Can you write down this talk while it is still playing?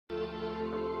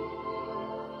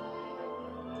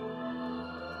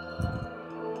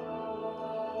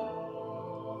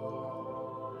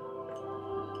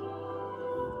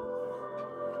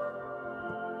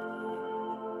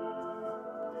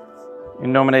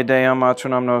In nomine Deum,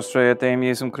 Matronum Nostrae, et Deum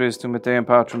Jesum Christum, et Deum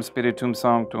Patrum Spiritum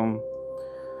Sanctum.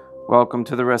 Welcome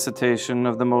to the recitation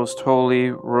of the Most Holy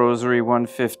Rosary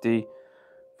 150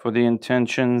 for the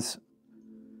intentions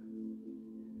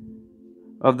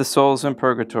of the souls in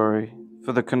purgatory,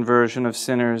 for the conversion of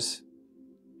sinners,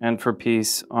 and for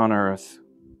peace on earth.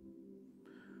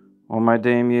 O my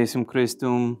Deum Jesum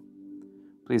Christum,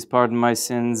 please pardon my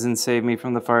sins and save me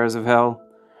from the fires of hell.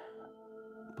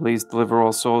 Please deliver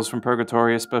all souls from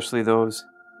purgatory, especially those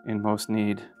in most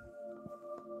need.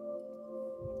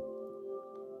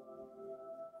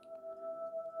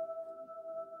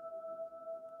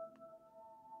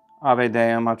 Ave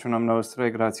Deum, Matronum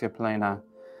Nostrae, gratia plena,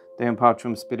 Deum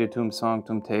Patrum Spiritum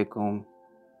Sanctum tecum,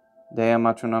 Deum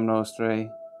Matronum Nostrae,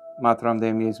 Matram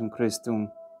Deum Jesum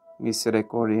Christum,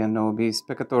 misericordia nobis,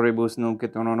 peccatoribus nunc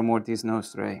et in hora mortis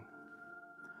nostrae.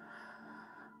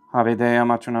 Ave Deum,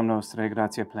 Matronum Nostrae,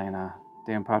 gratia plena,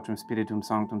 Deum Patrum Spiritum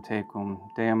Sanctum tecum,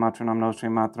 Deum Matronum Nostrae,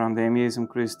 Matram Deum Jesum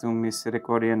Christum,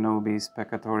 misericordia nobis,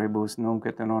 peccatoribus nunc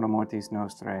et in hora mortis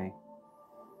nostrae.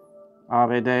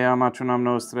 Ave Deum, Matronum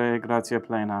Nostrae, gratia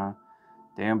plena,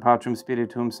 Deum Patrum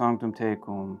Spiritum Sanctum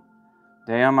tecum,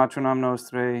 Deum Matronum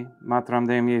Nostrae, Matram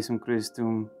Deum Jesum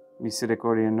Christum,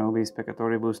 misericordia nobis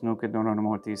peccatoribus nunc et in hora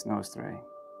mortis nostrae.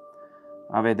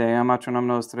 Ave Deum, Matronum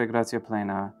Nostrae, gratia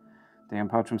plena, Deum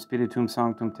Patrum Spiritum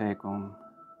Sanctum tecum,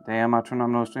 Deum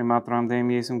Matronum Nostrae, Matram Deum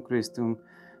Jesum Christum,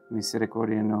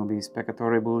 misericordia nobis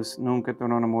peccatoribus nunc et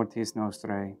in hora mortis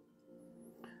nostrae.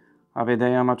 Ave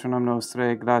Deum, Matronum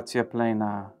Nostrae, gratia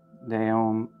plena,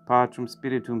 Deum Patrum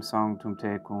Spiritum Sanctum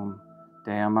tecum,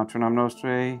 Deum Matronum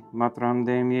Nostrae, Matram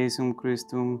Deum Jesum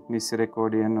Christum,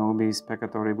 misericordia nobis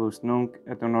peccatoribus nunc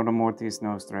et in hora mortis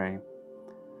nostrae.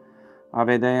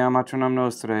 Ave Deum, Matronum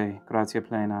Nostrae, gratia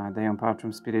plena, Deum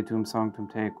Patrum Spiritum Sanctum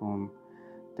tecum,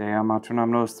 Deum Matronum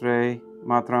Nostrae,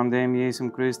 Matram Deum Jesum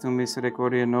Christum,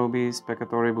 misericordia nobis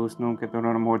peccatoribus nunc et in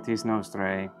hora mortis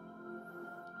nostrae.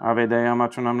 Ave Deum,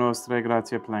 Matronum Nostrae,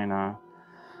 gratia plena,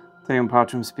 Deum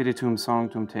Patrum Spiritum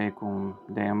Sanctum tecum,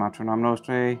 Deum Matronum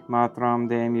Nostrae, Matram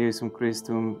Deum Jesum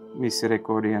Christum,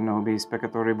 misericordia nobis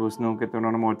peccatoribus nunc et in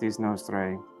hora mortis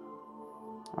nostrae.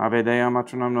 Ave Deum,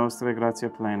 Matronum Nostrae, gratia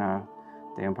plena,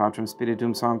 Deum Patrum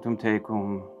Spiritum Sanctum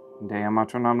tecum, Deum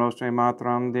Matronum Nostrae,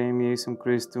 Matram Deum Jesum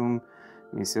Christum,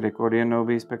 misericordia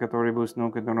nobis peccatoribus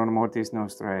nunc et in hora mortis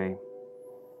nostrae.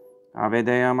 Ave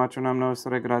Deum, Matronum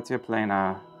Nostrae, gratia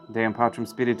plena, Deum Patrum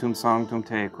Spiritum Sanctum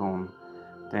tecum,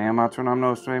 Deum Matronum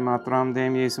Nostrae, Matram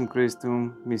Deum Jesum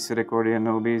Christum, misericordia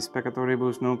nobis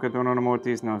peccatoribus nunc et in hora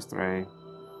mortis nostrae.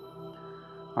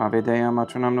 Ave Deum,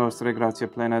 Matronum Nostrae, gratia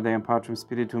plena, Deum Patrum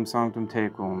Spiritum Sanctum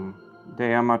tecum,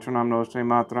 Deum Matronum Nostrae,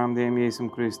 Matram Deum Jesum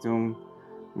Christum,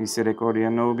 misericordia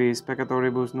nobis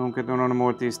peccatoribus nunc et in hora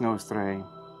mortis nostrae.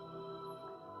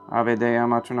 Ave Deum,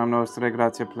 Matronum Nostrae,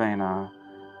 gratia plena,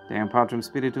 Deum Patrum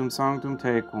Spiritum Sanctum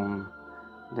tecum,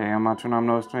 Deum Matronum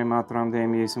Nostrae, Matram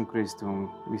Deum Jesum Christum,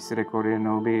 misericordia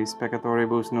nobis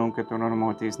peccatoribus nunc et in hora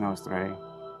mortis nostrae.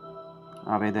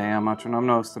 Ave Deum, Matronum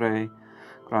Nostrae,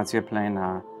 gratia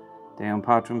plena, Deum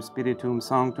Patrum Spiritum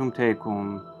Sanctum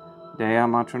tecum,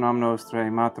 Deum Matronum Nostrae,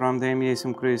 Matram Deum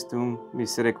Jesum Christum,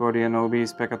 misericordia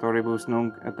nobis peccatoribus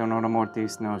nunc et in hora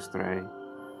mortis nostrae.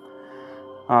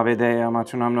 Ave Deum,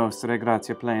 Matronum Nostrae,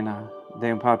 gratia plena,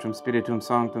 Deum Patrum Spiritum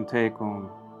Sanctum tecum,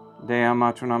 Deum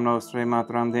Matronum Nostrae,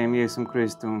 Matram Deum Jesum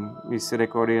Christum,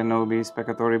 misericordia nobis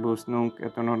peccatoribus nunc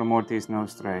et in hora mortis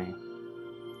nostrae.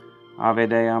 Ave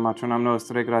Deum, Matronum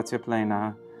Nostrae, gratia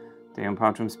plena, Deum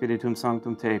Patrum Spiritum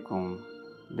Sanctum tecum,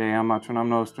 Deum Matronum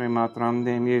Nostrae, Matram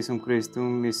Deum Jesum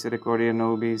Christum, misericordia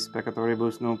nobis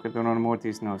peccatoribus nunc et in hora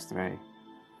mortis nostrae.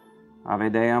 Ave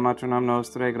Deum, Matronum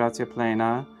Nostrae, gratia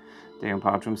plena, Deum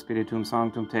Patrum Spiritum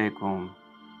Sanctum tecum,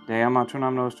 Deum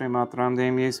Matronum Nostrae, Matram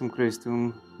Deum Jesum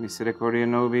Christum, misericordia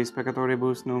nobis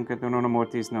peccatoribus nunc et in hora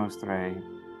mortis nostrae.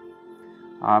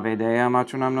 Ave Deum,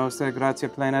 Matronum Nostrae, gratia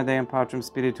plena, Deum Patrum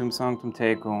Spiritum Sanctum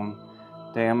tecum,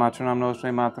 Deum Matronum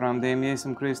Nostrae, Matram Deum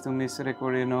Jesum Christum,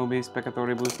 misericordia nobis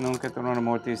peccatoribus nunc et in hora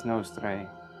mortis nostrae.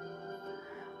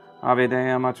 Ave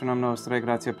Deum, Matronum Nostrae,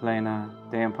 gratia plena,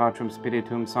 Deum Patrum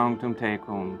Spiritum Sanctum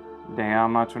tecum,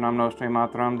 Deum Matronum Nostrae,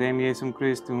 Matram Deum Jesum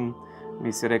Christum,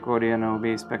 misericordia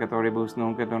nobis peccatoribus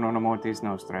nunc et in hora mortis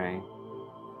nostrae.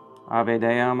 Ave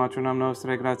Deum, Matronum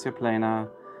Nostrae, gratia plena,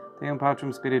 Deum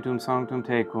Patrum Spiritum Sanctum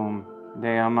tecum,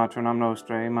 Deum Matronum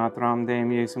Nostrae, Matram Deum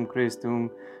Jesum Christum,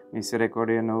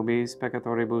 misericordia nobis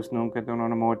peccatoribus nunc et in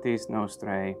hora mortis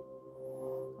nostrae.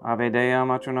 Ave Deum,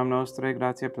 Matronum Nostrae,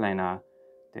 gratia plena,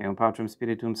 Deum Patrum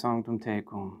Spiritum Sanctum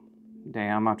tecum,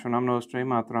 Deum Matronum Nostrae,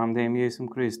 Matram Deum Jesum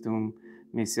Christum,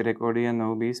 misericordia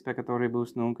nobis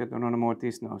peccatoribus nunc et in hora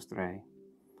mortis nostrae.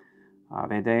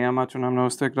 Ave Dea matronam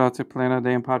nostrae, gratia plena,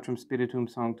 Deum Patrum Spiritum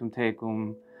Sanctum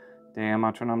tecum, Dea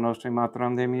matronam nostrae,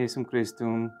 Materam Deum Jesum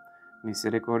Christum,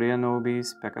 misericordia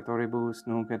nobis peccatoribus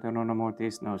nunc et in hora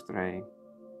mortis nostrae.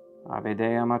 Ave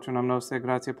Dea matronam nostrae,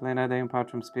 gratia plena, Deum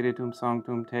Patrum Spiritum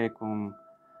Sanctum tecum,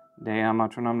 Dea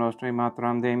matronam nostrae,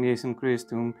 Materam Deum Jesum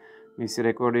Christum,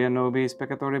 misericordia nobis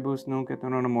peccatoribus nunc et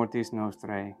in hora mortis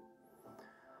nostrae.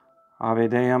 Ave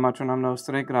Dea matronam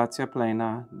nostrae, gratia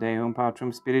plena, Deum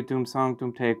Patrum Spiritum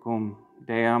Sanctum tecum,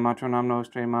 Dea matronam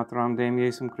nostrae, Materam Deum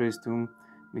Jesum Christum,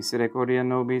 misericordia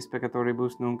nobis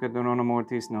peccatoribus nunc et in hora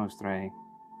mortis nostrae.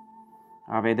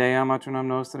 Ave Dea matronam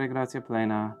nostrae, gratia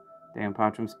plena, Deum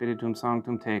Patrum Spiritum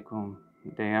Sanctum tecum,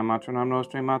 Dea matronam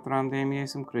nostrae, Materam Deum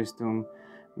Jesum Christum,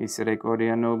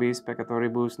 misericordia nobis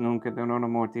peccatoribus nunc et in hora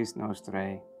mortis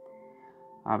nostrae.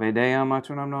 Ave Dea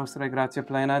matronam nostrae, gratia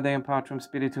plena, Deum Patrum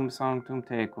Spiritum Sanctum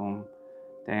tecum,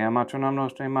 Dea matronam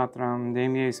nostrae, Materam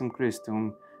Deum Jesum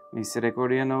Christum,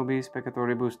 misericordia nobis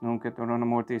peccatoribus nunc et in hora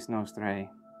mortis nostrae.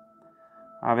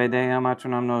 Ave Dea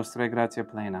matronam nostrae, gratia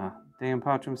plena, Deum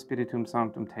Patrum Spiritum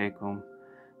Sanctum tecum,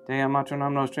 Dea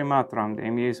matronam nostrae, Materam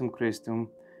Deum Jesum Christum,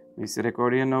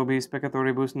 misericordia nobis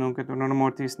peccatoribus nunc et in hora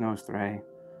mortis nostrae.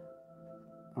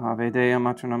 Ave Dea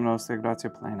matronam nostrae, gratia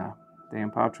plena, Deum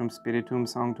Patrum Spiritum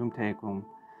Sanctum tecum,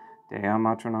 Dea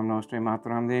matronam nostrae,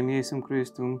 Materam Deum Jesum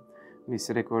Christum,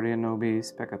 misericordia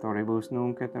nobis peccatoribus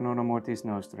nunc et in hora mortis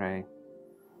nostrae.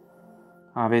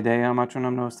 Ave Dea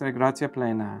matronam nostrae, gratia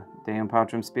plena, Deum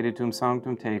Patrum Spiritum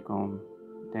Sanctum tecum,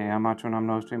 Dea matronam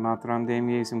nostrae, Materam Deum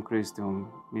Jesum Christum,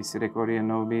 misericordia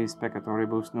nobis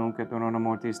peccatoribus nunc et in hora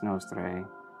mortis nostrae.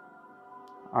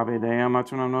 Ave Dea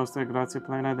matronam nostrae, gratia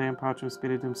plena, Deum Patrum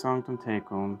Spiritum Sanctum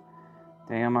tecum,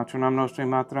 Dea matronam nostrae,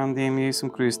 Materam Deum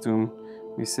Jesum Christum,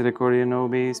 misericordia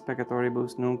nobis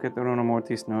peccatoribus nunc et in hora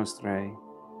mortis nostrae.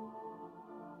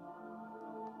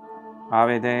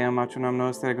 Ave Dea matronam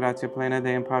nostrae, gratia plena,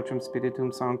 Deum Patrum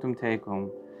Spiritum Sanctum tecum,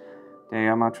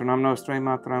 Dea matronam nostrae,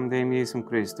 Materam Deum Jesum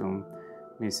Christum,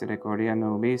 misericordia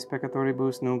nobis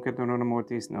peccatoribus nunc et in hora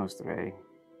mortis nostrae.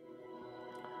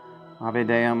 Ave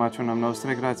Dea matronam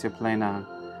nostrae, gratia plena,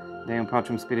 Deum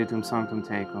Patrum Spiritum Sanctum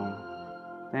tecum,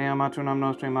 Dea matronam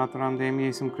nostrae, Materam Deum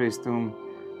Jesum Christum,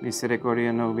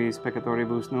 misericordia nobis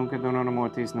peccatoribus nunc et in hora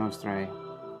mortis nostrae.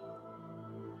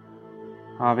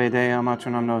 Ave Dea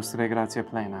matronam nostrae, gratia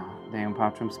plena, Deum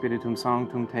Patrum Spiritum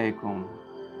Sanctum tecum,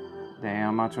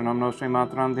 Dea matronam nostrae,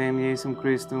 Materam Deum Jesum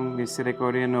Christum,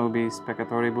 misericordia nobis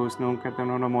peccatoribus nunc et in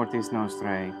hora mortis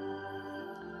nostrae.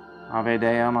 Ave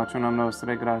Dea matronam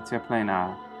nostrae, gratia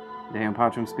plena, Deum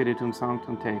Patrum Spiritum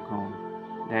Sanctum tecum,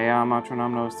 Dea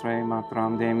matronam nostrae,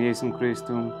 Materam Deum Jesum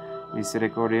Christum,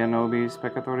 misericordia nobis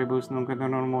peccatoribus nunc et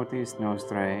in hora mortis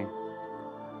nostrae.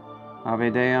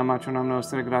 Ave Dea matronam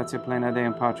nostrae, gratia plena,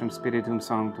 Deum Patrum Spiritum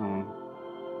Sanctum,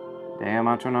 Dea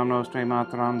matronam nostrae,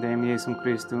 Materam Deum Jesum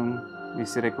Christum,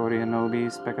 misericordia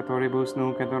nobis peccatoribus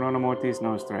nunc et in hora mortis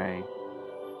nostrae.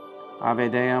 Ave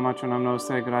Dea matronam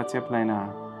nostrae, gratia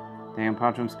plena, Deum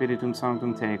Patrum Spiritum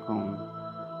Sanctum tecum,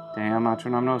 Dea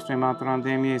matronam nostrae, Materam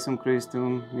Deum Jesum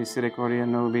Christum, misericordia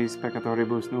nobis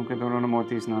peccatoribus nunc et in hora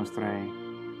mortis nostrae.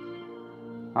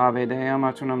 Ave Dea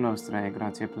matronam nostrae,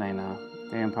 gratia plena,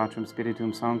 Deum Patrum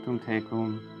Spiritum Sanctum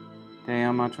tecum,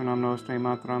 Dea matronam nostrae,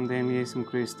 Materam Deum Jesum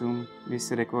Christum,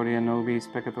 misericordia nobis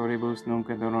peccatoribus nunc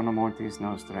et in hora mortis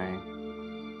nostrae.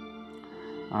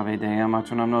 Ave Dea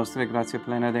matronam nostrae, gratia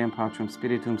plena, Deum Patrum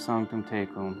Spiritum Sanctum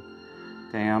tecum,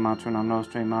 Dea matronam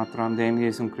nostrae, Materam Deum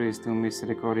Jesum Christum,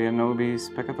 misericordia nobis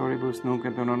peccatoribus nunc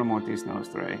et in hora mortis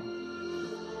nostrae.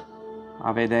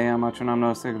 Ave Dea matronam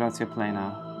nostrae, gratia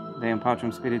plena, Deum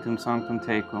Patrum Spiritum Sanctum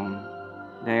tecum,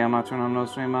 Dea matronam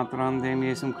nostrae, Materam Deum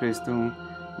Jesum Christum,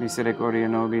 misericordia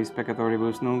nobis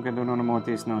peccatoribus nunc et in hora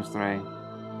mortis nostrae.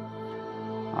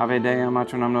 Ave Dea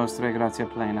matronam nostrae, gratia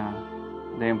plena,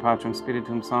 Deum Patrum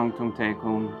Spiritum Sanctum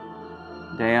tecum,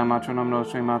 Dea matronam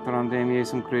nostrae, Materam Deum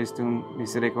Jesum Christum,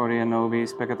 misericordia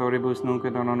nobis peccatoribus nunc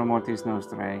et in hora mortis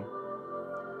nostrae.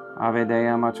 Ave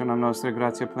Dea matronam nostrae,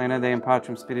 gratia plena, Deum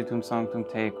Patrum Spiritum Sanctum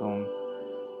tecum,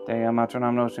 Dea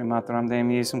matronam nostrae, Materam Deum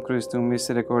Jesum Christum,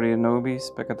 misericordia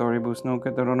nobis peccatoribus nunc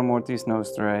et in hora mortis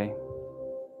nostrae.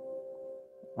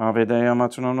 Ave Dea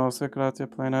matronam nostrae, gratia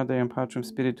plena, Deum Patrum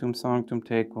Spiritum Sanctum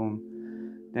tecum,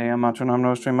 Dea matronam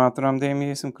nostrae, Materam Deum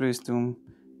Jesum Christum,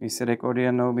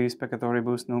 misericordia nobis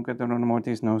peccatoribus nunc et in hora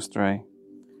mortis nostrae.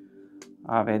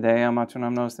 Ave Dea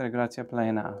matronam nostrae, gratia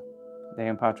plena,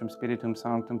 Deum Patrum Spiritum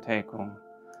Sanctum tecum,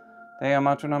 Dea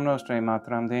matronam nostrae,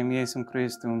 Materam Deum Jesum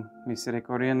Christum,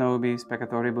 misericordia nobis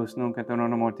peccatoribus nunc et in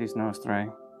hora mortis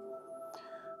nostrae.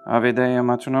 Ave Deum,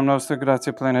 matronam nostra,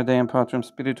 gratia plena, Deum Patrum,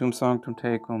 Spiritum Sanctum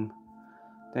tecum.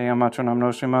 Deum matronam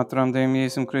nostri, matram Deum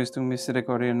Jesum Christum,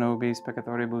 misericordia nobis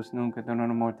peccatoribus, nunc et in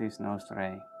hora mortis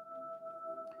nostrae.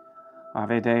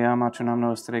 Ave Deum, matronam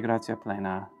nostre, gratia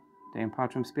plena, Deum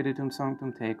Patrum, Spiritum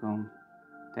Sanctum tecum.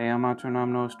 Deum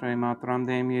matronam nostre, matram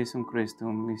Deum Jesum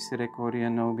Christum, misericordia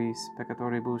nobis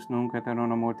peccatoribus, nunc et in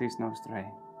hora mortis nostrae.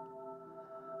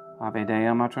 Ave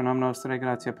Deum, matronam nostre,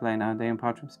 gratia plena, Deum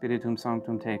Patrum, Spiritum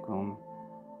Sanctum tecum.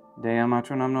 Deum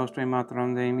matronam nostre,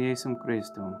 matram Deum Jesum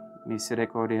Christum,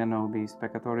 misericordia nobis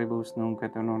peccatoribus, nunc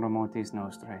et in hora mortis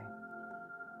nostrae.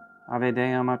 Ave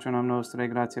Deum, matronam nostre,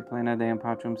 gratia plena, Deum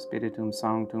Patrum, Spiritum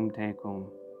Sanctum tecum.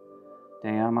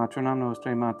 Deum matronam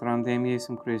nostre, matram Deum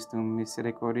Jesum Christum,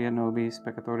 misericordia nobis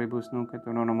peccatoribus, nunc et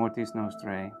in hora mortis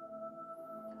nostrae.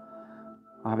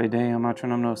 Ave Deum,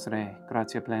 matronam nostre,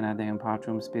 gratia plena, Deum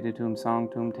Patrum, Spiritum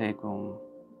Sanctum tecum.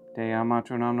 Deum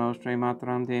matronam nostre,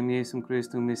 matram Deum Jesum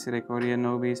Christum, misericordia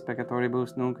nobis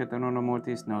peccatoribus, nunc et in hora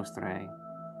mortis nostrae.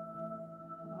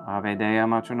 Ave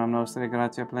Deum, matronam nostre,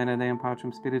 gratia plena, Deum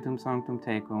Patrum, Spiritum Sanctum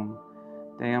tecum.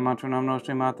 Deum matronam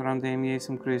nostre, matram Deum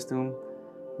Jesum Christum,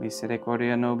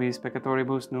 misericordia nobis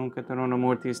peccatoribus, nunc et in hora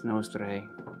mortis nostrae.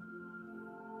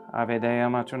 Ave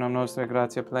Deum, matronam nostre,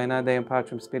 gratia plena, Deum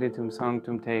Patrum, Spiritum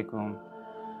Sanctum tecum.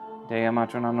 Deum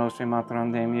matronam nostre,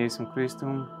 matram Deum Jesum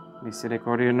Christum,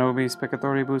 misericordia nobis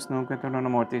peccatoribus, nunc et in hora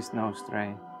mortis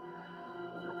nostrae.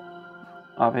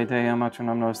 Ave Deum,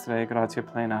 matronam nostre, gratia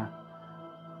plena,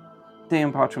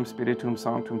 Deum Patrum, Spiritum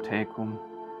Sanctum tecum.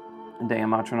 Deum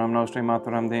matronam nostre,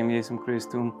 matram Deum Jesum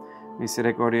Christum,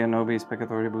 misericordia nobis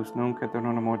peccatoribus, nunc et in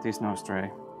hora mortis nostrae.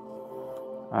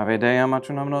 Ave Deum,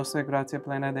 matronam nostre, gratia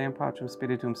plena, Deum Patrum,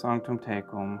 Spiritum Sanctum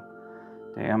tecum.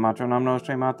 Deum matronam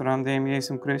nostre, matram Deum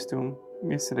Jesum Christum,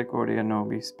 misericordia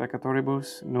nobis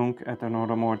peccatoribus, nunc et in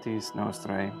hora mortis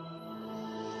nostrae.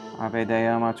 Ave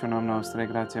Deum, matronam nostre,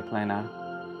 gratia plena,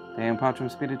 Deum Patrum,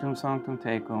 Spiritum Sanctum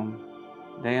tecum.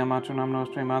 Deum matronam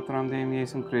nostre, matram Deum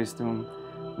Jesum Christum,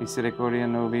 misericordia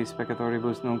nobis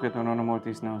peccatoribus, nunc et in hora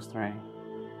mortis nostrae.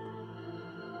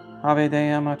 Ave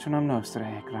Deum, matronam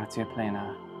nostre, gratia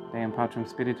plena, Deum Patrum,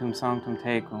 Spiritum Sanctum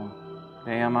tecum.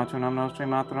 Deum matronam nostre,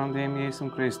 matram Deum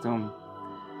Jesum Christum,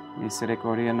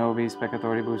 misericordia nobis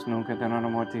peccatoribus, nunc et in hora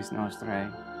mortis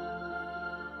nostrae.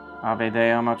 Ave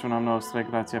Deum, matronam nostre,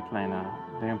 gratia plena,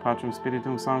 Deum Patrum,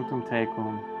 Spiritum Sanctum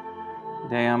tecum.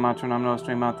 Deum matronam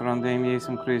nostre, matram Deum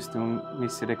Jesum Christum,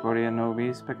 misericordia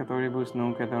nobis peccatoribus,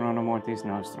 nunc et in hora mortis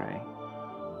nostrae.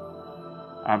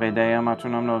 Ave Deum,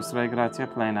 matronam nostre, gratia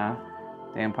plena,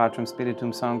 Deum Patrum,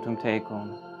 Spiritum Sanctum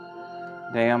tecum.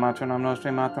 Deum matronam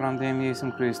nostre, matram Deum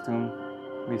Jesum Christum,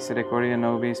 misericordia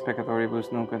nobis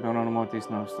peccatoribus, nunc et in hora mortis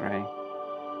nostrae.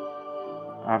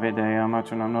 Ave Deum,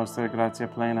 matronam nostre, gratia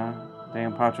plena,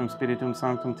 Deum Patrum, Spiritum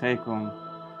Sanctum tecum.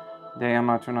 Deum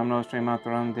matronam nostre,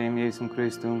 matram Deum Jesum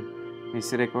Christum,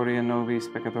 misericordia nobis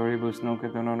peccatoribus, nunc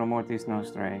et in hora mortis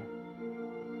nostrae.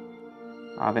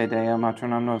 Ave Deum,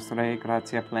 matronam nostre,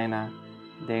 gratia plena,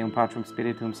 Deum Patrum,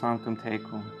 Spiritum Sanctum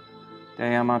tecum.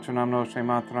 Deum matronam nostre,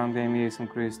 matram Deum Jesum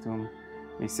Christum,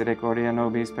 misericordia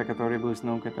nobis peccatoribus,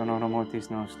 nunc et in hora mortis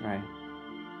nostrae.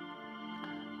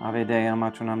 Ave Deum,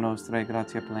 matronam nostre,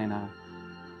 gratia plena,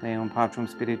 Deum Patrum,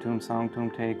 Spiritum Sanctum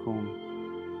tecum.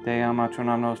 Deum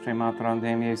matronam nostre, matram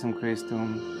Deum Jesum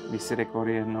Christum,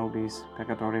 misericordia nobis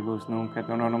peccatoribus, nunc et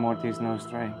in hora mortis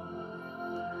nostrae.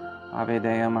 Ave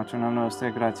Deum, matronam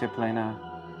nostre, gratia plena,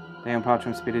 Deum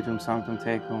Patrum, Spiritum Sanctum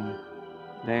tecum.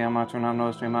 Deum matronam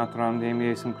nostre, matram Deum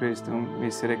Jesum Christum,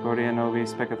 misericordia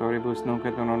nobis peccatoribus, nunc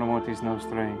et in hora mortis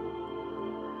nostrae.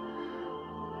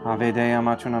 Ave Deum,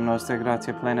 matronam nostre,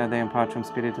 gratia plena, Deum Patrum,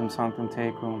 Spiritum Sanctum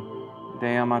tecum.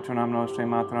 Deum matronam nostre,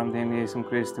 matram Deum Jesum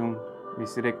Christum,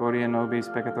 misericordia nobis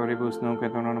peccatoribus, nunc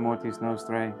et in hora mortis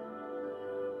nostrae.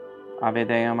 Ave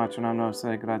Deum, matronam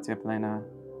nostre, gratia plena,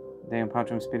 Deum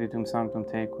Patrum, Spiritum Sanctum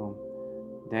tecum.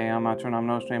 Deum matronam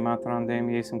nostre, matram Deum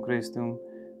Jesum Christum,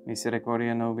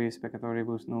 misericordia nobis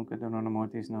peccatoribus, nunc et in hora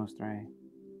mortis nostrae.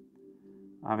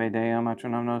 Ave Deum,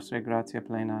 matronam nostre, gratia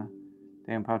plena,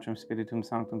 Deum Patrum, Spiritum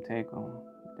Sanctum tecum.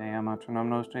 Deum matronam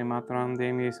nostre, matram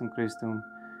Deum Jesum Christum,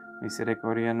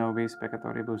 misericordia nobis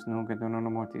peccatoribus, nunc et in hora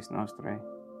mortis nostrae.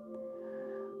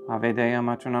 Ave Deum,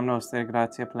 matronam nostre,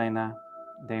 gratia plena,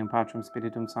 Deum Patrum,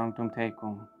 Spiritum Sanctum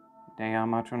tecum. Deum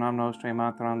matronam nostre,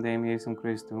 matram Deum Jesum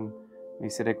Christum,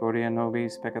 misericordia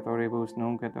nobis peccatoribus,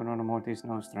 nunc et in hora mortis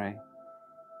nostrae.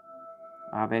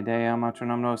 Ave Deum,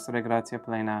 matronam nostre, gratia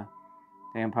plena,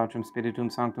 Deum Patrum, Spiritum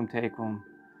Sanctum tecum.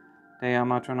 Deum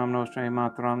matronam nostre,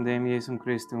 matram Deum Jesum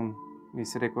Christum,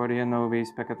 misericordia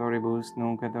nobis peccatoribus,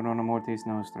 nunc et in hora mortis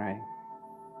nostrae.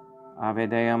 Ave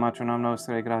Dea matronam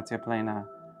nostrae, gratia plena,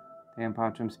 Deum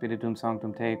Patrum Spiritum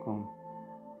Sanctum tecum,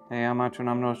 Dea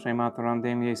matronam nostrae, materam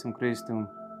Deum Jesum Christum,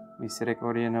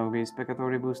 misericordia nobis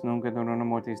peccatoribus nunc et hora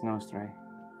mortis nostrae.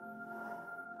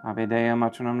 Ave Dea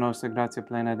matronam nostrae, gratia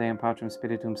plena, Deum Patrum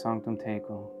Spiritum Sanctum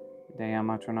tecum, Dea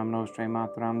matronam nostrae,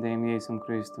 materam Deum Jesum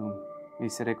Christum,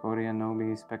 misericordia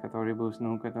nobis peccatoribus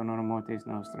nunc et hora mortis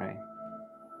nostrae.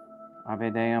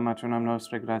 Ave Dea matronam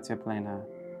nostrae, gratia plena,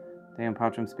 Deum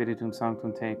Patrum Spiritum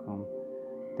Sanctum tecum,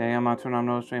 Dea matronam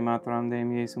nostrae, materam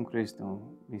Deum Jesum Christum,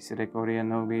 misericordia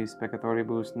nobis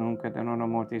peccatoribus nunc et in hora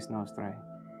mortis nostrae.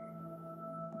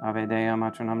 Ave Dea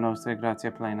matronam nostrae,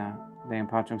 gratia plena, Deum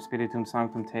Patrum Spiritum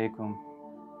Sanctum tecum,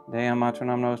 Dea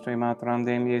matronam nostrae, materam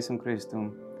Deum Jesum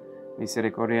Christum,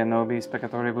 misericordia nobis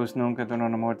peccatoribus nunc et in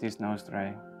hora mortis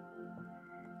nostrae.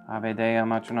 Ave Dea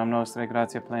matronam nostrae,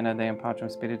 gratia plena, Deum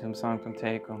Patrum Spiritum Sanctum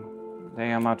tecum,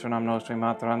 Dea matronam nostrae,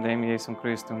 materam Deum Jesum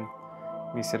Christum,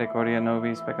 misericordia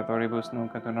nobis peccatoribus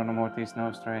nunc et in hora mortis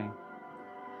nostrae.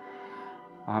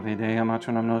 Ave Dea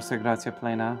matronam nostrae, gratia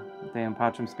plena, Deum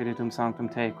Patrum Spiritum Sanctum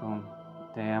tecum,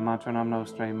 Dea matronam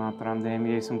nostrae, materam Deum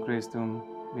Jesum Christum,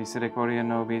 misericordia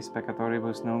nobis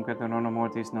peccatoribus nunc et in hora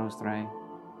mortis nostrae.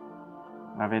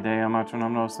 Ave Dea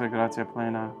matronam nostrae, gratia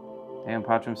plena, Deum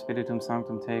Patrum Spiritum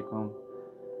Sanctum tecum,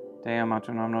 Dea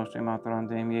matronam nostrae, materam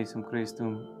Deum Jesum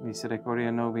Christum,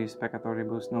 misericordia nobis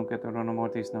peccatoribus nunc et in hora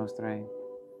mortis nostrae.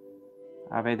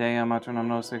 Ave Dea matronam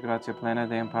nostrae, gratia plena,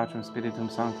 Deum Patrum Spiritum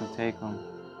Sanctum tecum,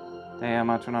 Dea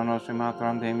matronam nostrae,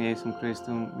 materam Deum Jesum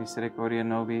Christum, misericordia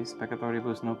nobis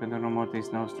peccatoribus nunc et in hora mortis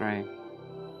nostrae.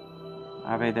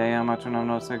 Ave Dea matronam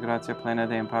nostrae, gratia plena,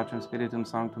 Deum Patrum Spiritum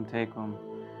Sanctum tecum,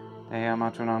 Dea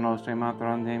matronam nostrae,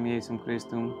 materam Deum Jesum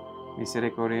Christum,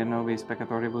 misericordia nobis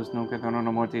peccatoribus nunc et in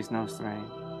hora mortis nostrae.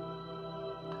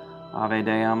 Ave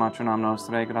Dea matronam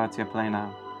nostrae, gratia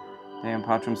plena, Deum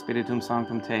Patrum Spiritum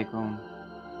Sanctum tecum,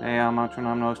 Dea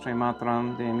matronam nostrae,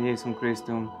 materam Deum Jesum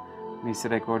Christum,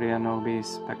 misericordia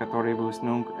nobis peccatoribus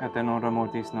nunc et in hora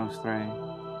mortis nostrae.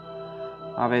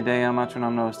 Ave Dea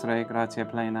matronam nostrae, gratia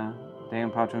plena,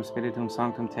 Deum Patrum Spiritum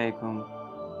Sanctum tecum,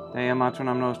 Dea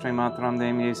matronam nostrae, materam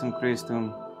Deum Jesum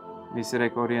Christum,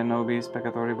 misericordia nobis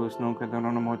peccatoribus nunc et in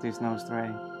hora mortis nostrae.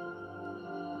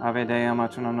 Ave Dea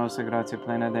matronam nostrae, gratia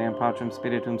plena, Deum Patrum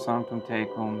Spiritum Sanctum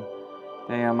tecum,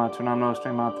 Dea matronam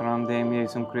nostrae, materam Deum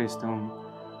Jesum Christum,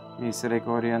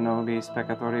 misericordia nobis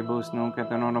peccatoribus nunc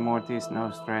et in hora mortis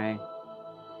nostrae.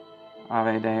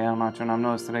 Ave Dea matronam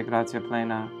nostrae, gratia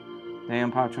plena,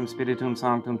 Deum Patrum Spiritum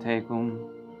Sanctum tecum,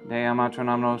 Dea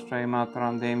matronam nostrae,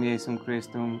 materam Deum Jesum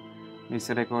Christum,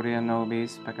 misericordia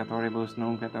nobis peccatoribus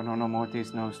nunc et in hora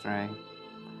mortis nostrae.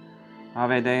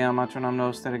 Ave Dea matronam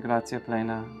nostrae, gratia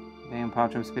plena, Deum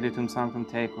Patrum Spiritum Sanctum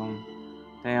tecum,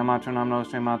 Dea matronam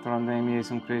nostrae, materam Deum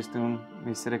Jesum Christum,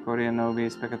 misericordia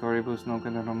nobis peccatoribus nunc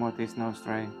et in hora mortis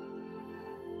nostrae.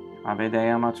 Ave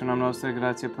Dea matronam nostrae,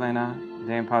 gratia plena,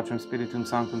 Deum Patrum Spiritum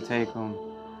Sanctum tecum,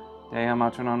 Dea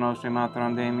matronam nostrae,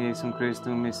 materam Deum Jesum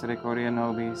Christum, misericordia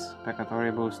nobis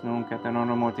peccatoribus nunc et in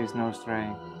hora mortis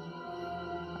nostrae.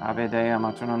 Ave Dea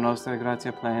matronam nostrae,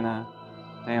 gratia plena,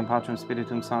 Deum Patrum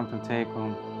Spiritum Sanctum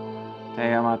tecum,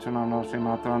 Dea matronam nostrae,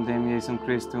 materam Deum Jesum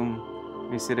Christum,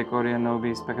 misericordia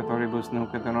nobis peccatoribus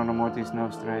nunc et in hora mortis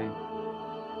nostrae.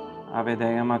 Ave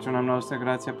Dea matronam nostrae,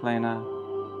 gratia plena,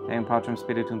 Deum Patrum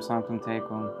Spiritum Sanctum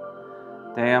tecum,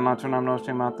 Dea matronam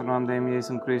nostrae, materam Deum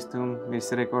Jesum Christum,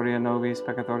 misericordia nobis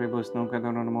peccatoribus nunc et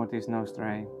in hora mortis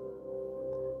nostrae.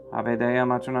 Ave Dea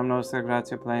matronam nostrae,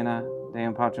 gratia plena,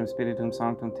 Deum Patrum Spiritum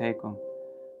Sanctum tecum,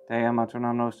 Dea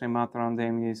matronam nostrae, materam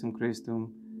Deum Jesum Christum,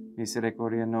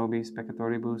 misericordia nobis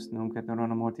peccatoribus nunc et in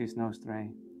hora mortis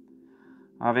nostrae.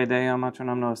 Ave Dea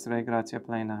matronam nostrae, gratia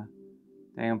plena,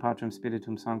 Deum Patrum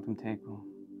Spiritum Sanctum tecum,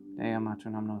 Dea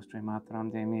matronam nostrae,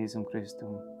 materam Deum Jesum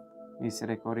Christum,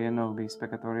 misericordia nobis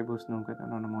peccatoribus nunc et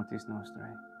in hora mortis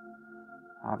nostrae.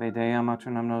 Ave Dea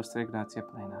matronam nostrae, gratia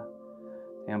plena,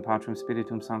 Deum Patrum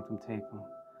Spiritum Sanctum tecum,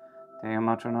 Dea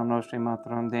matronam nostrae,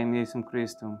 materam Deum Jesum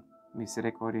Christum,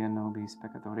 misericordia nobis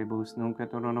peccatoribus nunc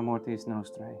et in hora mortis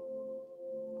nostrae.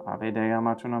 Ave Dea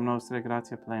matronam nostrae,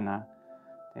 gratia plena,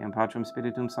 Deum Patrum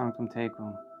Spiritum Sanctum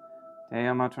tecum,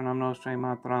 Dea matronam nostrae,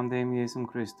 materam Deum Jesum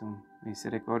Christum,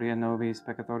 misericordia nobis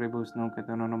peccatoribus nunc et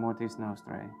in hora mortis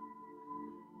nostrae.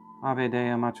 Ave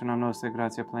Dea matronam nostrae,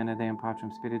 gratia plena, Deum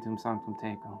Patrum Spiritum Sanctum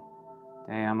tecum,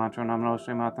 Dea matronam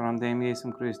nostrae, materam Deum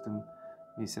Jesum Christum,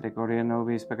 misericordia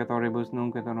nobis peccatoribus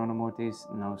nunc et in hora mortis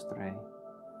nostrae.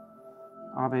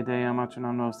 Ave Dea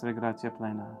matronam nostrae, gratia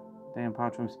plena, Deum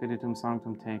Patrum Spiritum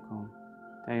Sanctum tecum,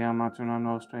 Dea matronam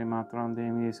nostrae, materam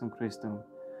Deum Jesum Christum,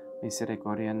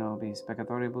 misericordia nobis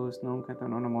peccatoribus nunc et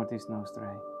in hora mortis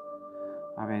nostrae.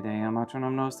 Ave Deum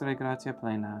matronam nostrae, gratia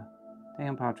plena,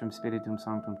 Deum Patrum Spiritum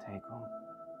Sanctum tecum.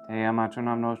 Dea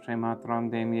matronam nostrae, matram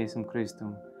Deum Jesum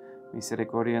Christum,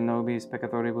 misericordia nobis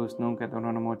peccatoribus nunc et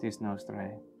hora mortis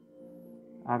nostrae.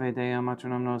 Ave Deum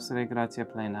matronam nostrae, gratia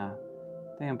plena,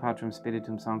 Deum Patrum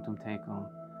Spiritum Sanctum tecum.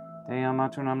 Dea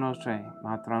matronam nostrae,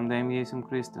 matram Deum Jesum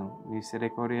Christum,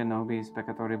 misericordia nobis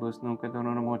peccatoribus nunc et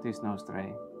hora mortis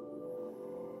nostrae.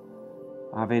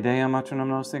 Ave Deum matronam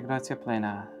nostrae, gratia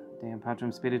plena, Deum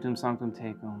Patrum Spiritum Sanctum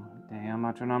tecum. Dea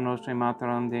matronam nostrae,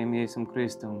 matram Deum Jesum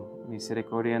Christum,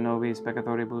 misericordia nobis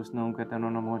peccatoribus nunc et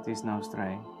hora mortis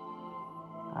nostrae.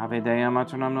 Ave Deum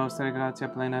matronam nostrae, gratia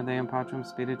plena, Deum Patrum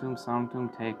Spiritum Sanctum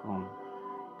tecum.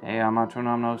 Dea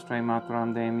matronam nostrae,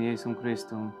 matram Deum Jesum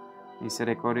Christum,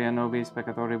 misericordia nobis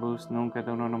peccatoribus nunc et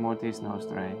hora mortis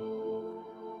nostrae.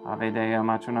 Ave Deum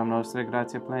matronam nostrae,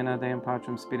 gratia plena, Deum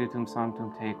Patrum Spiritum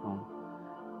Sanctum tecum.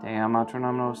 Dea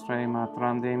matronam nostrae,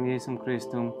 matram Deum Jesum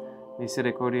Christum,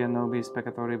 misericordia nobis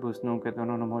peccatoribus nunc et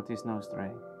hora mortis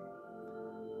nostrae.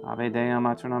 Ave Deum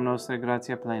matronam nostrae,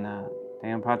 gratia plena,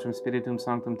 Deum Patrum Spiritum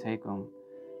Sanctum tecum.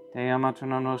 Dea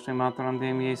matronam nostrae, matram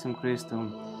Deum Jesum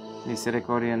Christum,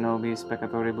 misericordia nobis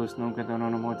peccatoribus nunc et hora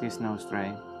mortis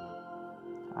nostrae.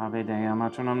 Ave Deum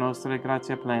matronam nostrae,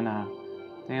 gratia plena,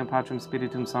 Deum Patrum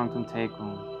Spiritum Sanctum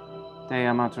tecum.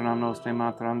 Dea matronam nostrae,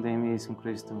 matram Deum Jesum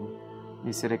Christum,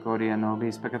 misericordia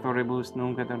nobis peccatoribus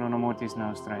nunc et hora mortis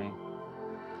nostrae.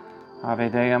 Ave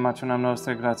Deum matronam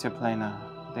nostrae, gratia plena,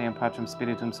 Deum Patrum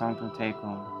Spiritum Sanctum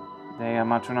tecum. Dea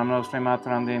matronam nostrae,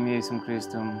 matram Deum Jesum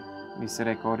Christum,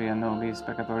 misericordia nobis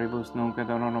peccatoribus nunc et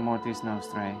hora mortis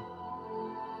nostrae.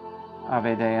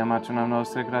 Ave Deum matronam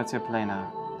nostrae, gratia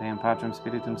plena, Deum Patrum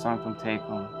Spiritum Sanctum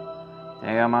tecum.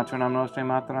 Dea matronam nostrae,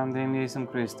 matram Deum Jesum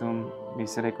Christum,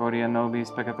 misericordia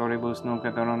nobis peccatoribus nunc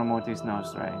et hora mortis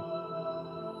nostrae.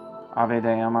 Ave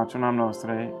Deum matronam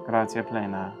nostrae, gratia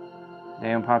plena,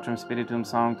 Deum Patrum Spiritum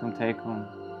Sanctum tecum.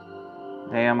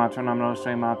 Dea matronam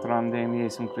nostrae, matram Deum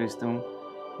Jesum Christum,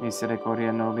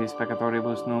 misericordia nobis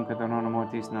peccatoribus nunc et hora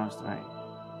mortis nostrae.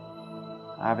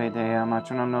 Ave Deum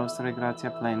matronam nostrae,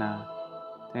 gratia plena,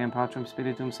 Deum Patrum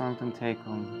Spiritum Sanctum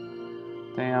tecum.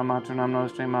 Dea matronam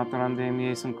nostrae, matram Deum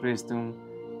Jesum Christum,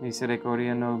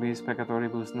 misericordia nobis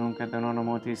peccatoribus nunc et hora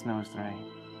mortis nostrae.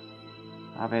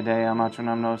 Ave Deum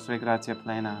matronam nostrae, gratia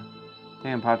plena,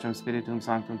 Deum Patrum Spiritum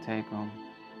Sanctum tecum.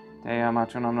 Dea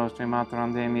matronam nostrae,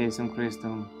 matram Deum Jesum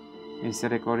Christum,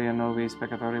 misericordia nobis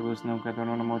peccatoribus nunc et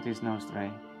hora mortis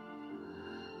nostrae.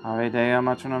 Ave Deum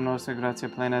matronam nostrae,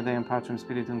 gratia plena, Deum Patrum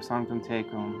Spiritum Sanctum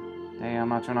tecum. Dea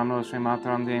matronam nostrae,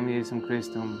 matram Deum Jesum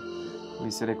Christum,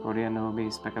 misericordia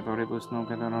nobis peccatoribus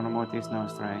nunc et hora mortis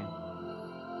nostrae.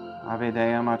 Ave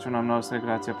Deum matronam nostrae,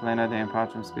 gratia plena, Deum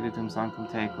Patrum Spiritum Sanctum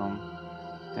tecum.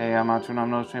 Dea matronam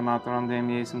nostrae, matram Deum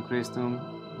Jesum Christum,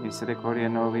 misericordia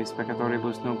nobis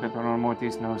peccatoribus nunc et hora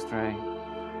mortis nostrae.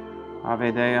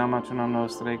 Ave Deum matronam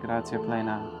nostrae, gratia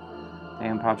plena,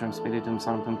 Deum Patrum Spiritum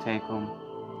Sanctum tecum.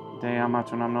 Dea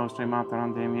matronam nostrae,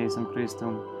 matram Deum Jesum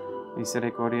Christum,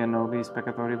 misericordia nobis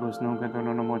peccatoribus nunc et hora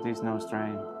mortis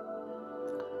nostrae.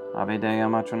 Ave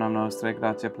Deum matronam nostrae,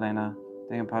 gratia plena,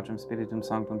 Deum Patrum Spiritum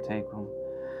Sanctum tecum.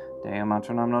 Dea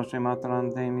matronam nostrae,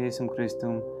 matram Deum Jesum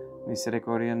Christum,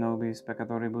 misericordia nobis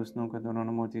peccatoribus nunc et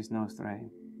hora mortis nostrae.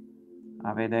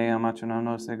 Ave Deum matronam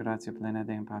nostrae, gratia plena,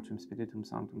 Deum Patrum Spiritum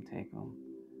Sanctum tecum.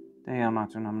 Dea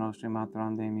matronam nostrae,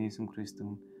 matram Deum Jesum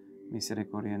Christum,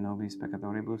 misericordia nobis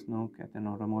peccatoribus nunc et in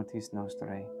hora mortis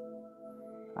nostrae.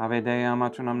 Ave Deum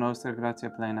matronam nostrae, gratia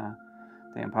plena,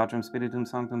 Deum Patrum Spiritum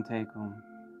Sanctum tecum.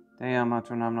 Dea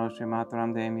matronam nostrae,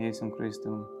 matram Deum Jesum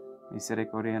Christum,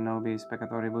 misericordia nobis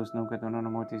peccatoribus nunc et in hora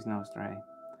mortis nostrae.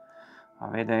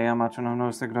 Ave Deum matronam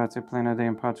nostrae, gratia plena,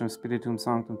 Deum Patrum Spiritum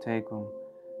Sanctum tecum.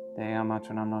 Dea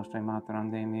matronam nostrae,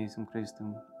 matram Deum Jesum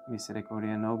Christum,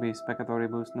 misericordia nobis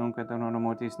peccatoribus nunc et in hora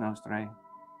mortis nostrae.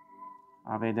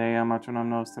 Ave Deum matronam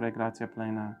nostrae, gratia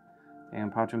plena, Deum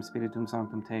Patrum Spiritum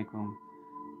Sanctum tecum.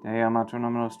 Dea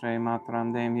matronam nostrae,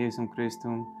 matram Deum Jesum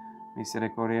Christum,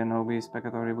 misericordia nobis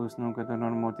peccatoribus nunc et in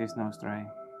hora mortis nostrae.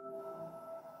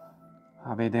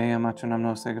 Ave Deum matronam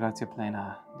nostrae, gratia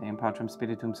plena, Deum Patrum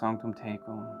Spiritum Sanctum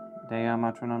tecum. Dea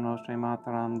matronam nostrae,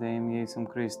 matram Deum Jesum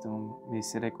Christum,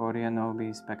 misericordia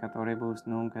nobis peccatoribus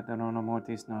nunc et in hora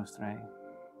mortis nostrae.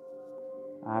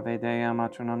 Ave Deum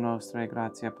matronam nostrae,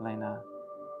 gratia plena,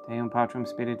 Deum Patrum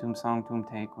Spiritum Sanctum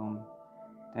tecum.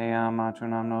 Dea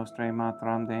matronam nostrae,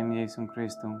 matram Deum Jesum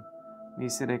Christum,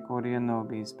 misericordia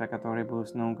nobis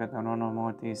peccatoribus nunc et in hora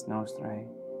mortis nostrae.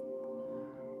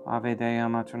 Ave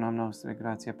Deum matronam nostrae,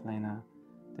 gratia plena,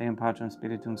 Deum Patrum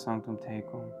Spiritum Sanctum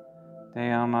tecum.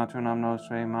 Dea matronam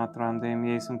nostrae, matram Deum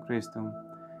Jesum Christum,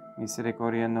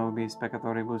 misericordia nobis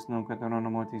peccatoribus nunc et in hora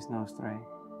mortis nostrae.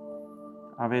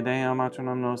 Ave Dea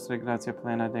matronam nostrae, gratia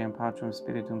plena, Deum Patrum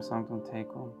Spiritum Sanctum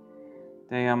tecum.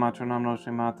 Dea matronam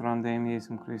nostrae, Matram Deum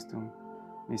Jesum Christum,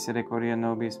 misericordia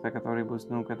nobis peccatoribus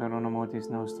nunc et in hora mortis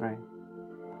nostrae.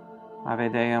 Ave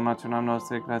Dea matronam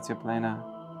nostrae, gratia plena,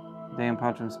 Deum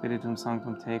Patrum Spiritum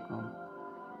Sanctum tecum.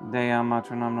 Dea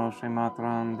matronam nostrae,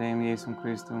 Matram Deum Jesum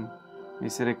Christum,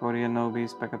 misericordia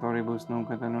nobis peccatoribus nunc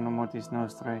et in hora mortis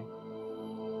nostrae.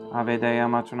 Ave Dea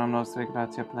matronam nostrae,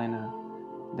 gratia plena,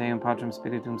 Deum Patrum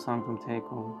Spiritum Sanctum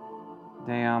tecum.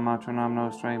 Dea matronam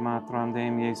nostrae, Matram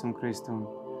Deum Jesum Christum,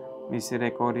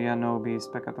 misericordia nobis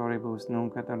peccatoribus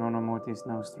nunc et in hora mortis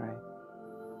nostrae.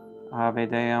 Ave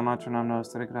Dea matronam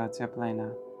nostrae, gratia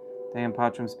plena, Deum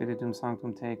Patrum Spiritum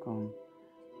Sanctum tecum.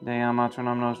 Dea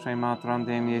matronam nostrae, Matram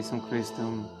Deum Jesum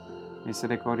Christum,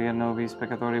 misericordia nobis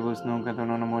peccatoribus nunc et in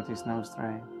hora mortis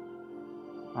nostrae.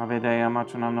 Ave Dea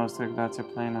matronam nostrae, gratia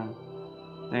plena,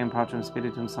 Deum Patrum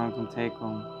Spiritum Sanctum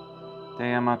tecum.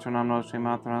 Dea matronam nostrae,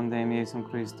 Matram Deum Jesum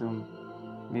Christum,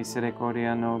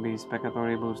 misericordia nobis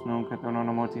peccatoribus nunc et in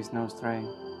hora mortis nostrae.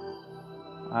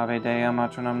 Ave Dea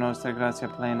matronam nostrae, gratia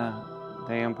plena,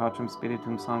 Deum Patrum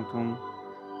Spiritum Sanctum.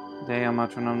 Dea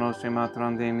matronam nostrae,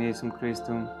 Matram Deum Jesum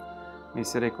Christum,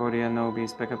 misericordia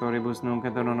nobis peccatoribus nunc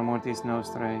et in hora mortis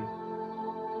nostrae.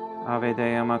 Ave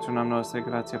Dea matronam nostrae,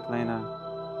 gratia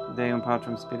plena, Deum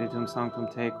Patrum Spiritum Sanctum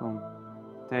tecum.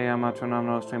 Dea matronam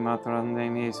nostrae, Matram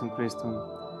Deum Jesum Christum,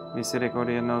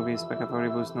 misericordia nobis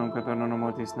peccatoribus nunc et in hora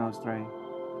mortis nostrae.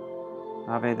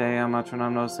 Ave Dea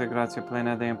matronam nostrae, gratia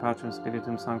plena, Deum Patrum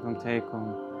Spiritum Sanctum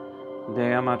tecum.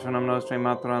 Dea matronam nostrae,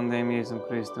 Matram Deum Jesum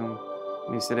Christum,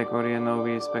 misericordia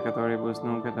nobis peccatoribus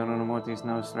nunc et in hora mortis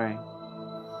nostrae.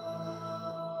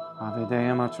 Ave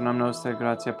Dea matronam nostrae,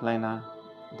 gratia plena,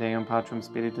 Deum Patrum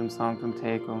Spiritum Sanctum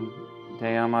tecum.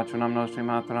 Dea matronam nostrae,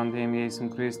 Matram Deum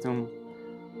Jesum Christum,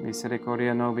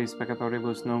 misericordia nobis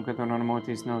peccatoribus nunc et in hora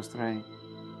mortis nostrae.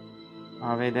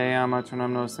 Ave Dea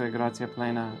matronam nostrae, gratia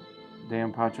plena,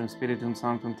 Deum Patrum Spiritum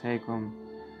Sanctum tecum.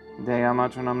 Dea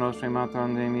matronam nostrae,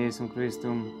 Matram Deum Jesum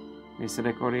Christum,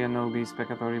 misericordia nobis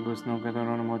peccatoribus nunc et in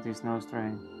hora mortis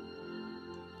nostrae.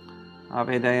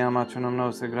 Ave Dea matronam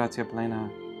nostrae, gratia plena,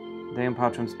 Deum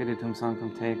Patrum Spiritum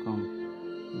Sanctum tecum.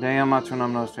 Dea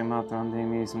matronam nostrae, Matram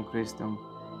Deum Jesum Christum,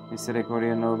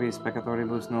 misericordia nobis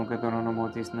peccatoribus nunc et in hora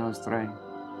mortis nostrae.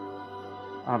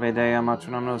 Ave Dea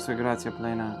matronam nostrae, gratia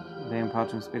plena, Deum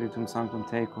Patrum Spiritum Sanctum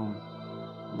tecum.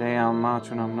 Dea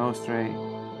matronam nostrae,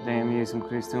 Deum Jesum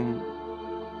Christum,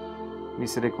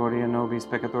 misericordia nobis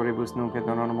peccatoribus nunc et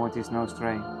in hora mortis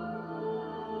nostrae.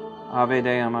 Ave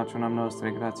Dea matronam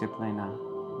nostrae, gratia plena,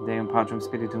 Deum Patrum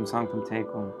Spiritum Sanctum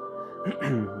tecum.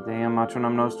 Dea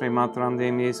matronam nostrae, Matram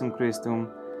Deum Jesum Christum,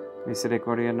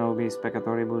 misericordia nobis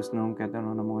peccatoribus nunc et in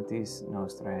hora mortis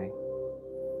nostrae.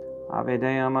 Ave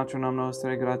Dea matronam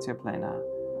nostrae, gratia plena,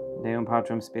 Deum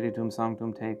Patrum Spiritum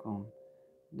Sanctum tecum.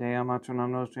 Dea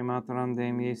matronam nostrae, Matram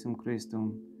Deum Jesum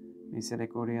Christum,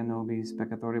 misericordia nobis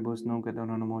peccatoribus nunc et in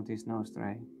hora mortis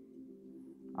nostrae.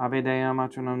 Ave Dea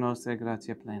matronam nostrae,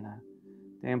 gratia plena,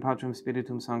 Deum Patrum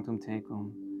Spiritum Sanctum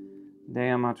tecum.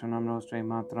 Dea matronam nostrae,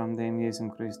 Matram Deum Jesum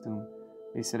Christum,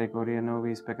 misericordia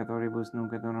nobis peccatoribus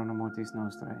nunc et in hora mortis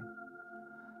nostrae.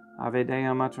 Ave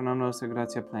Dea matronam nostrae,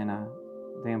 gratia plena,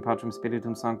 Deum Patrum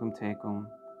Spiritum Sanctum tecum.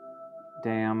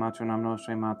 Dea matronam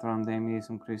nostrae, Matram Deum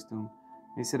Jesum Christum,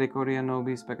 misericordia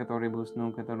nobis peccatoribus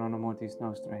nunc et in hora mortis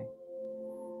nostrae.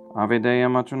 Ave Dea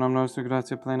matronam nostrae,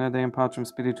 gratia plena, Deum Patrum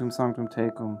Spiritum Sanctum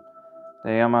tecum.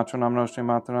 Dea matronam nostrae,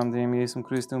 Matram Deum Jesum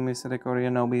Christum, misericordia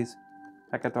nobis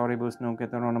peccatoribus nunc et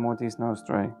in hora mortis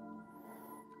nostrae.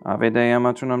 Ave Dea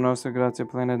matronam nostrae, gratia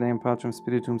plena, Deum Patrum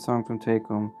Spiritum Sanctum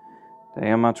tecum.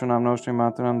 Dea matronam nostrae,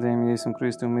 Matram Deum Jesum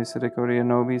Christum, misericordia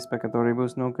nobis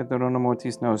peccatoribus nunc et in hora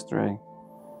mortis nostrae.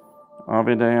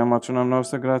 Ave Dea matronam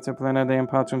nostrae, gratia plena, Deum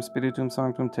Patrum Spiritum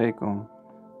Sanctum tecum.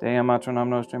 Dea matronam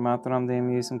nostrae, Matram Deum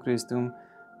Jesum Christum,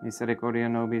 misericordia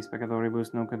nobis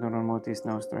peccatoribus nunc et in hora mortis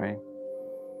nostrae.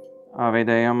 Ave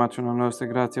Dea matronam nostrae,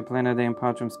 gratia plena, Deum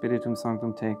Patrum Spiritum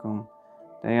Sanctum tecum.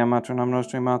 Dea matronam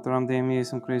nostrae, Matram Deum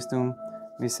Jesum Christum,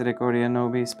 misericordia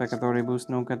nobis peccatoribus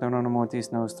nunc et in hora mortis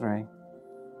nostrae.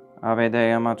 Ave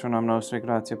Dea matronam nostrae,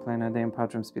 gratia plena, Deum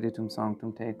Patrum Spiritum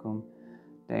Sanctum tecum.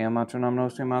 Dea matronam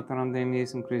nostrae, Matram Deum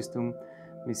Jesum Christum,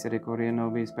 misericordia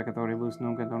nobis peccatoribus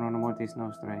nunc et in hora mortis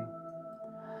nostrae.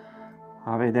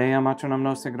 Ave Dea matronam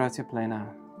nostrae, gratia plena,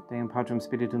 Deum Patrum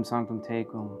Spiritum Sanctum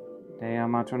tecum. Dea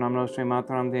matronam nostrae,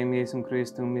 Matram Deum Jesum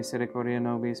Christum, misericordia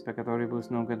nobis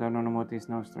peccatoribus nunc et in hora mortis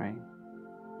nostrae.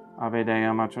 Ave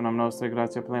Dea matronam nostrae,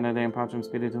 gratia plena, Deum Patrum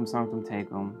Spiritum Sanctum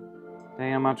tecum.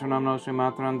 Deum matronam nostri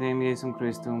matram Deum Jesum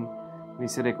Christum,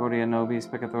 misericordia nobis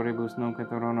peccatoribus nunc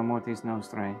et hora mortis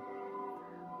nostrae.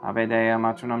 Ave Dea,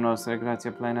 matronam nostre,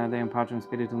 gratia plena, Deum Patrum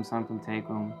Spiritum Sanctum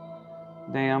tecum.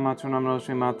 Dea matronam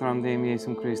nostri matram Deum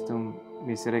Jesum Christum,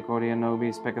 misericordia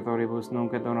nobis peccatoribus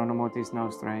nunc et hora mortis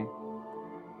nostrae.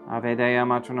 Ave Dea,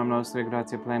 matronam nostre,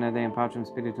 gratia plena, Deum Patrum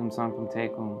Spiritum Sanctum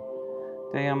tecum.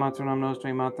 Dea matronam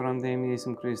nostri matram Deum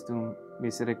Jesum Christum,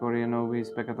 misericordia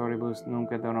nobis peccatoribus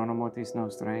nunc et hora mortis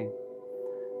nostrae.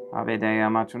 Ave Dea,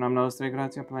 matronam nostre,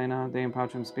 gratia plena, Deum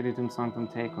Patrum Spiritum Sanctum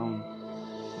tecum.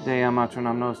 Dea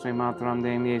matronam nostri matram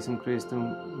Deum Jesum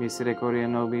Christum, misericordia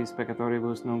nobis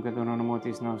peccatoribus nunc et hora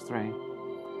mortis nostrae.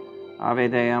 Ave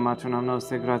Dea, matronam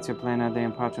nostre, gratia plena,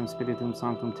 Deum Patrum Spiritum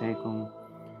Sanctum tecum.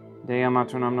 Dea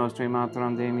matronam nostri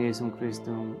matram Deum Jesum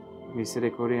Christum,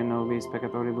 misericordia nobis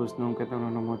peccatoribus nunc et hora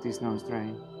mortis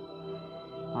nostrae.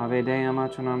 Ave Dea,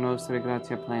 matronam nostre,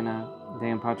 gratia plena,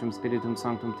 Deum Patrum Spiritum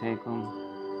Sanctum tecum.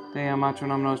 Dea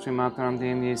matronam nostri matram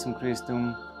Deum Jesum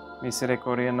Christum,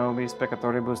 misericordia nobis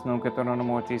peccatoribus nunc et hora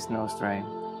mortis nostrae.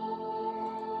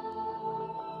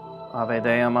 Ave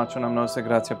Dea, matronam nostre,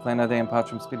 gratia plena, Deum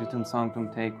Patrum Spiritum Sanctum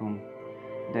tecum.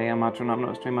 Dea matronam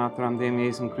nostri matram Deum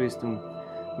Jesum Christum,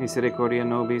 misericordia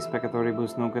nobis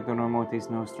peccatoribus nunc et hora mortis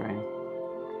nostrae.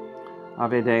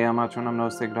 Ave Dea, matronam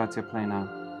nostre, gratia plena,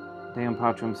 Deum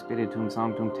Patrum Spiritum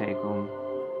Sanctum tecum.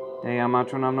 Dea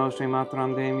matronam nostri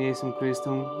matram Deum Jesum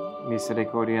Christum,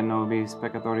 misericordia nobis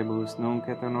peccatoribus nunc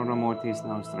et hora mortis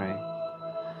nostrae.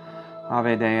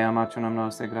 Ave Dea, matronam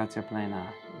nostre, gratia plena,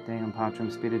 Deum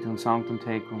Patrum Spiritum Sanctum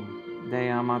tecum.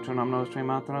 Dea matronam nostri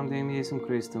matram Deum Jesum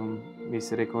Christum,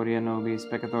 misericordia nobis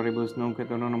peccatoribus nunc et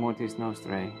hora mortis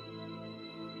nostrae.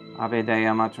 Ave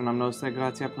Dea, matronam nostre,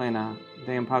 gratia plena,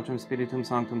 Deum Patrum Spiritum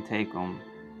Sanctum tecum.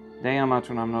 Dea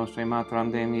matronam nostre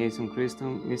matram Deum Jesum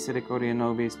Christum, misericordia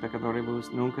nobis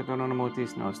peccatoribus nunc et hora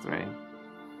mortis nostrae.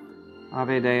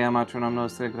 Ave Dea, matronam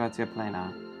nostre, gratia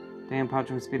plena, Deum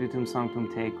Patrum Spiritum Sanctum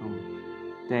tecum.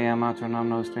 Dea matronam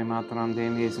nostre matram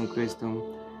Deum Jesum Christum,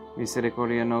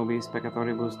 misericordia nobis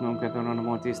peccatoribus nunc et hora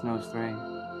mortis nostrae.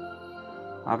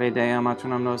 Ave Dea,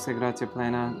 matronam nostre, gratia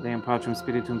plena, Deum Patrum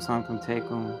Spiritum Sanctum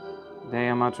tecum.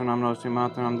 Dea matronam nostre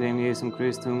matram Deum Jesum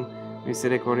Christum,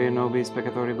 misericordia nobis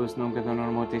peccatoribus nunc et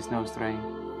hora mortis nostrae.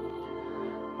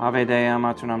 Ave Dea,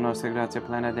 matronam nostre, gratia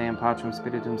plena, Deum Patrum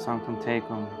Spiritum Sanctum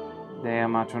tecum. Dea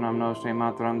matronam nostre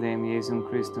matram Deum Jesum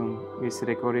Christum,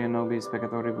 misericordia nobis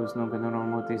peccatoribus nunc et hora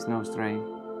mortis nostrae.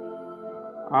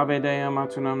 Ave Dea,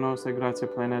 matronam nostre, gratia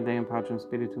plena, Deum Patrum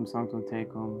Spiritum Sanctum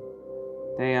tecum.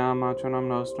 Dea matronam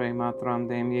nostre matram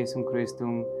Deum Jesum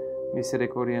Christum,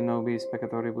 misericordia nobis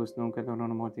peccatoribus nunc et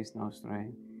hora mortis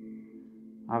nostrae.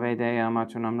 Ave Dea,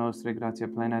 matronam nostre, gratia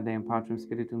plena, Deum Patrum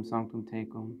Spiritum Sanctum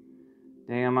tecum.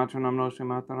 Dea matronam nostre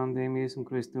matram Deum Jesum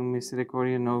Christum,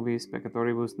 misericordia nobis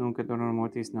peccatoribus nunc et hora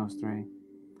mortis nostrae.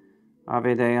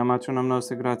 Ave Dea, matronam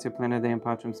nostre, gratia plena, Deum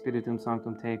Patrum Spiritum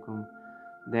Sanctum tecum.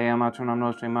 Dea matronam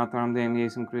nostre matram Deum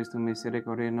Jesum Christum,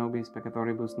 misericordia nobis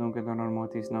peccatoribus nunc et hora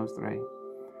mortis nostrae.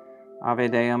 Ave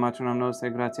Dea, matronam nostre,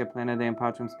 gratia plena, Deum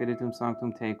Patrum Spiritum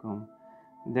Sanctum tecum.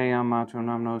 Dea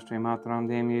matronam nostre matram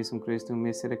Deum Jesum Christum,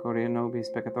 misericordia nobis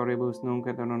peccatoribus nunc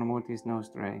et hora mortis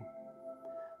nostrae.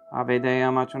 Ave Dea,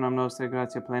 matronam nostre,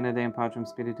 gratia plena, Deum Patrum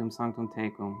Spiritum Sanctum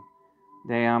tecum.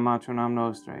 Dea matronam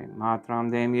nostre matram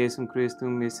Deum Jesum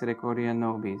Christum, misericordia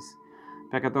nobis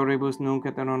peccatoribus nunc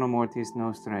et hora mortis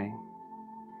nostrae.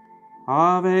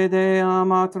 Ave Dea,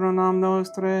 matronam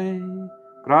nostre,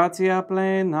 gratia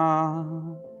plena,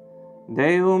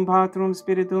 Deum Patrum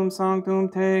Spiritum Sanctum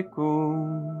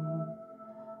tecum.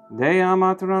 Dea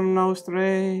matronam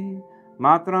nostre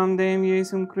matram Deum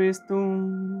Jesum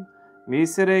Christum,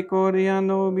 misericordia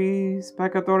nobis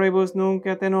peccatoribus nunc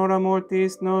et in hora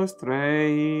mortis nostrae.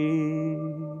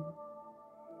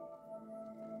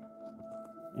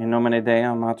 In nomine Dei,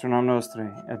 matronam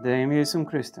nostre, et Deum Jesum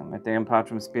Christum, et Deum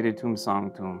Patrum Spiritum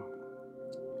Sanctum.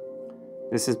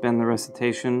 This has been the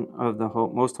recitation of the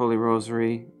Most Holy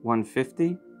Rosary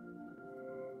 150.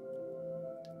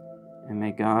 And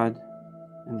may God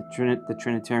and the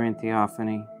Trinitarian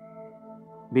Theophany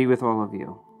be with all of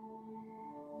you.